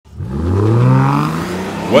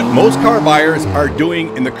what most car buyers are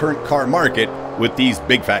doing in the current car market with these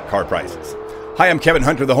big fat car prices. Hi, I'm Kevin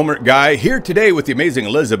Hunter, the Homework Guy, here today with the amazing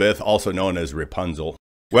Elizabeth, also known as Rapunzel.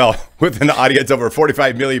 Well, with an audience of over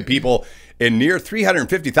 45 million people and near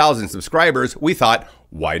 350,000 subscribers, we thought,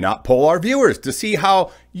 why not poll our viewers to see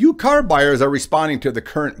how you car buyers are responding to the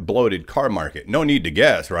current bloated car market? No need to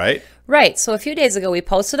guess, right? Right. So a few days ago, we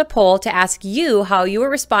posted a poll to ask you how you were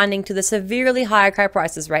responding to the severely high car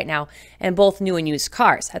prices right now in both new and used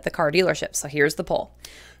cars at the car dealership. So here's the poll.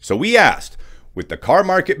 So we asked, with the car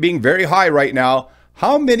market being very high right now,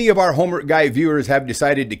 how many of our Homework Guy viewers have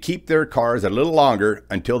decided to keep their cars a little longer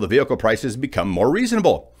until the vehicle prices become more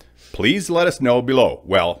reasonable? Please let us know below.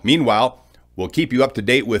 Well, meanwhile, we'll keep you up to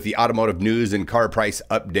date with the automotive news and car price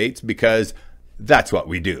updates because that's what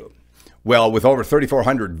we do. Well, with over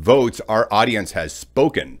 3,400 votes, our audience has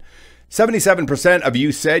spoken. 77% of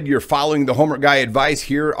you said you're following the Homework Guy advice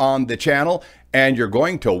here on the channel and you're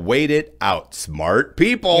going to wait it out. Smart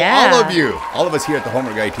people, Yeah. all of you, all of us here at the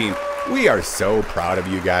Homework Guy team, we are so proud of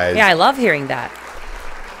you guys. Yeah, I love hearing that.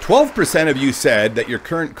 12% of you said that your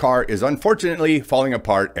current car is unfortunately falling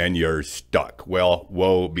apart and you're stuck. Well,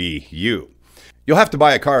 woe be you. You'll have to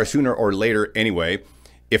buy a car sooner or later anyway.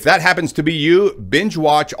 If that happens to be you, binge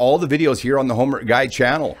watch all the videos here on the Homework Guy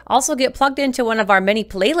channel. Also, get plugged into one of our many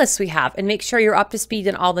playlists we have and make sure you're up to speed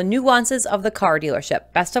in all the nuances of the car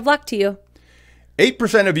dealership. Best of luck to you.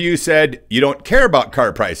 8% of you said you don't care about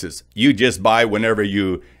car prices. You just buy whenever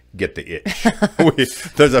you get the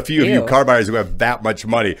itch. There's a few of you car buyers who have that much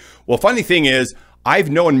money. Well, funny thing is, I've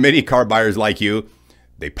known many car buyers like you.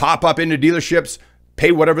 They pop up into dealerships,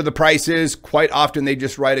 pay whatever the price is. Quite often they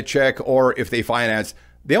just write a check, or if they finance,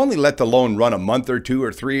 they only let the loan run a month or two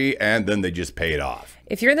or three, and then they just pay it off.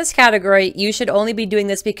 If you're in this category, you should only be doing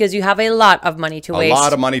this because you have a lot of money to waste. A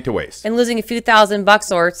lot of money to waste. And losing a few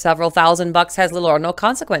 $1,000 or several $1,000 has little or no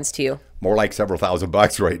consequence to you. More like several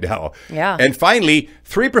 $1,000s right now. Yeah. And finally,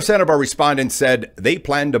 3% of our respondents said they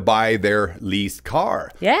plan to buy their leased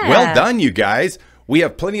car. Yeah. Well done, you guys. We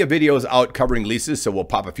have plenty of videos out covering leases, so we'll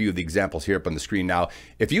pop a few of the examples here up on the screen now.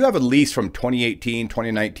 If you have a lease from 2018,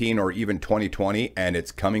 2019, or even 2020, and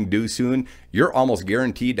it's coming due soon, you're almost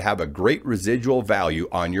guaranteed to have a great residual value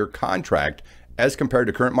on your contract as compared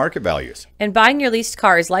to current market values. And buying your leased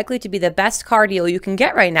car is likely to be the best car deal you can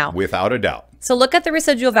get right now. Without a doubt. So look at the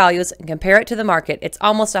residual values and compare it to the market. It's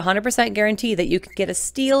almost 100% guarantee that you can get a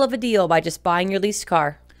steal of a deal by just buying your leased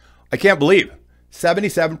car. I can't believe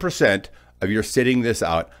 77% of you sitting this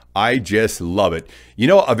out. I just love it. You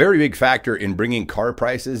know, a very big factor in bringing car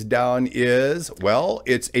prices down is, well,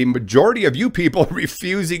 it's a majority of you people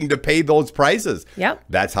refusing to pay those prices. Yep.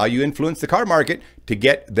 That's how you influence the car market to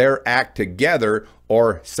get their act together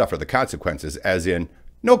or suffer the consequences, as in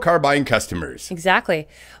no car buying customers. Exactly.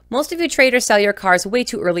 Most of you traders sell your cars way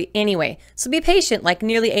too early anyway. So be patient like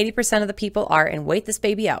nearly 80% of the people are and wait this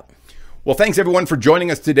baby out. Well, thanks everyone for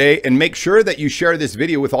joining us today, and make sure that you share this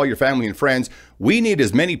video with all your family and friends. We need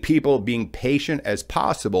as many people being patient as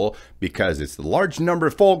possible because it's the large number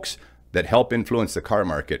of folks that help influence the car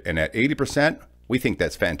market. And at 80%, we think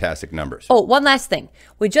that's fantastic numbers. Oh, one last thing.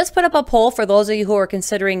 We just put up a poll for those of you who are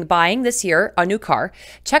considering buying this year a new car.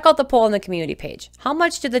 Check out the poll on the community page. How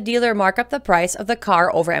much did the dealer mark up the price of the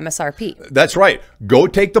car over MSRP? That's right. Go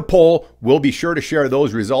take the poll. We'll be sure to share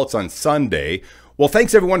those results on Sunday. Well,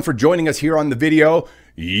 thanks everyone for joining us here on the video.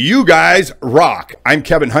 You guys rock. I'm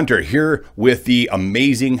Kevin Hunter here with the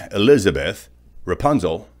amazing Elizabeth.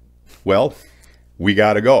 Rapunzel. Well, we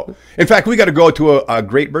got to go. In fact, we got to go to a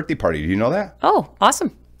great birthday party. Do you know that? Oh,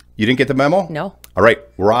 awesome. You didn't get the memo? No. All right,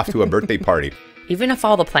 we're off to a birthday party. Even if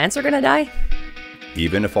all the plants are going to die?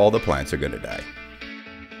 Even if all the plants are going to die.